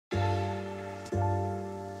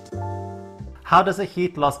how does a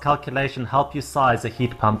heat loss calculation help you size a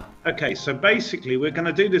heat pump? Okay, so basically we're going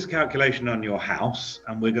to do this calculation on your house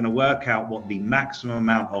and we're going to work out what the maximum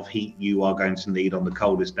amount of heat you are going to need on the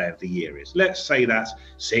coldest day of the year is. Let's say that's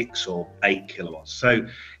 6 or 8 kilowatts. So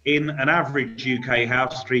in an average UK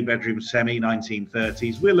house, 3-bedroom semi,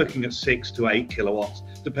 1930s, we're looking at 6 to 8 kilowatts,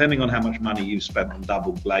 depending on how much money you've spent on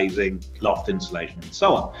double glazing, loft insulation and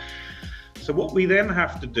so on. So what we then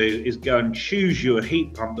have to do is go and choose you a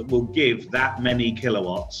heat pump that will give that many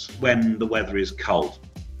kilowatts when the weather is cold.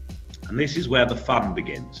 And this is where the fun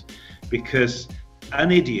begins, because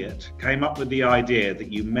an idiot came up with the idea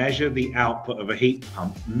that you measure the output of a heat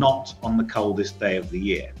pump not on the coldest day of the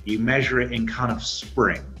year. You measure it in kind of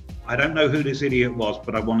spring. I don't know who this idiot was,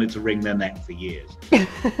 but I wanted to wring their neck for years.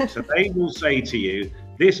 So they will say to you,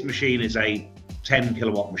 this machine is a 10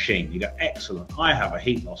 kilowatt machine. You go, excellent, I have a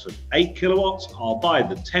heat loss of 8 kilowatts, I'll buy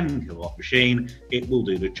the 10 kilowatt machine, it will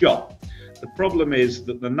do the job. The problem is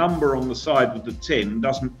that the number on the side of the tin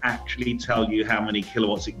doesn't actually tell you how many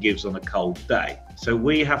kilowatts it gives on a cold day. So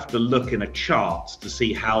we have to look in a chart to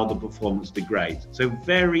see how the performance degrades. So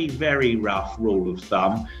very, very rough rule of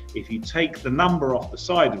thumb, if you take the number off the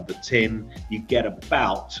side of the tin, you get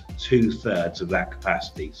about 2/3 of that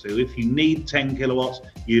capacity. So if you need 10 kilowatts,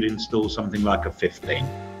 you'd install something like a 15.